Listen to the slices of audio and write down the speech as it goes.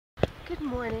Good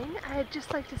morning. I'd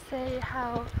just like to say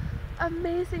how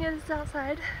amazing it is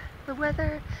outside. The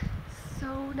weather is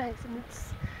so nice and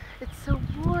it's so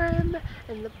warm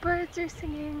and the birds are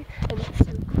singing and it's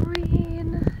so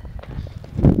green.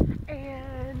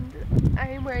 And I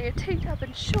am wearing a tank top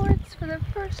and shorts for the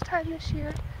first time this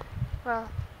year. Well,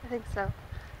 I think so.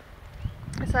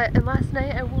 And last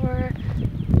night I wore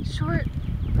short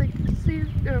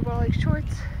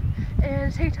shorts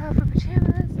and a tank top for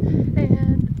pajamas,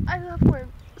 and I love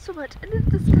wearing so much. And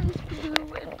the sky is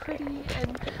blue and pretty,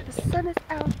 and the sun is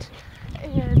out,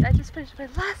 and I just finished my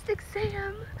last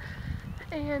exam.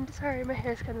 And sorry, my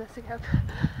hair's kind of messing up,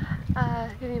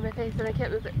 getting in my face, and I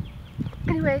can't move it.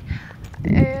 Anyway,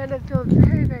 and I feel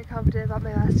very, very confident about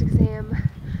my last exam.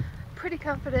 Pretty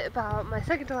confident about my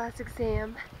second to last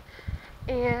exam,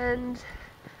 and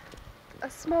a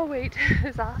small weight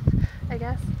is off, I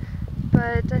guess,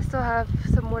 but I still have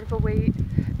somewhat of a weight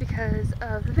because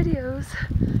of the videos.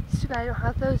 It's too bad I don't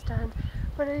have those done,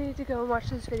 but I need to go and watch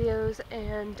those videos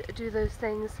and do those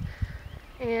things.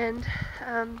 And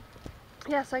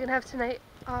yeah, so I can have tonight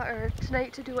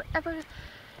to do whatever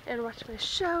and watch my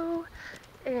show.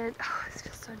 And oh, this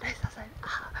feels so nice outside.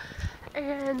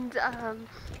 And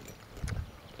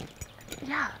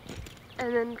yeah,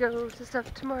 and then go to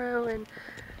stuff tomorrow and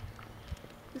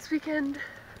this weekend.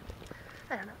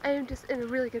 I don't know, I am just in a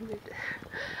really good mood.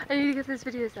 I need to get these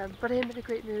videos done, but I am in a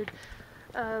great mood.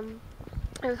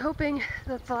 I was hoping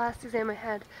that the last exam I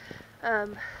had,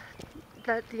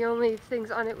 that the only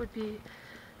things on it would be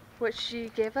what she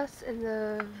gave us in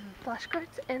the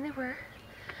flashcards, and they were.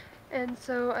 And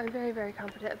so I'm very, very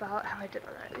confident about how I did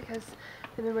on that, because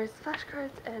I memorized the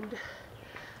flashcards, and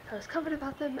I was confident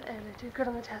about them, and I did good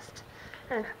on the test,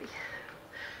 and I'm happy.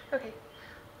 Okay.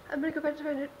 I'm gonna go back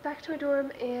to my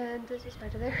dorm, and there's a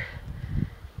spider there,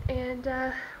 and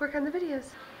work on the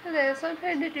videos. Okay, so I'm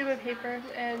trying to do my paper,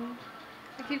 and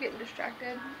I keep getting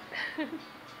distracted.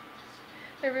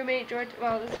 My roommate George,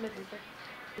 well, this is my paper.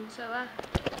 And so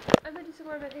I'm gonna do some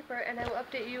more of my paper, and I will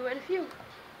update you in a few.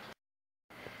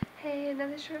 Hey,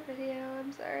 another short video,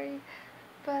 I'm sorry.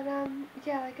 But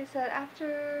yeah, like I said,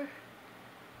 after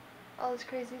all this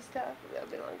crazy stuff, it'll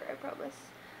be longer, I promise.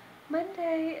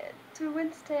 Monday through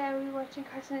Wednesday I will be watching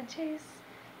Carson and Chase,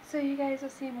 so you guys will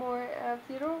see more of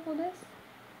the adorableness.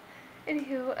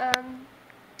 Anywho, I'm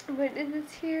going to end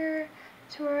this here.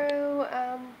 Tomorrow,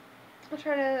 I'll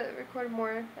try to record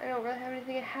more. I don't really have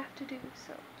anything I have to do,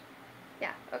 so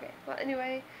yeah, okay. Well,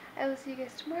 anyway, I will see you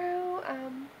guys tomorrow.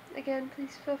 Again,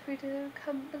 please feel free to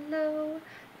comment below,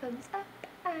 thumbs up,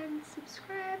 and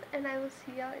subscribe, and I will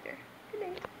see y'all later. Good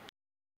night.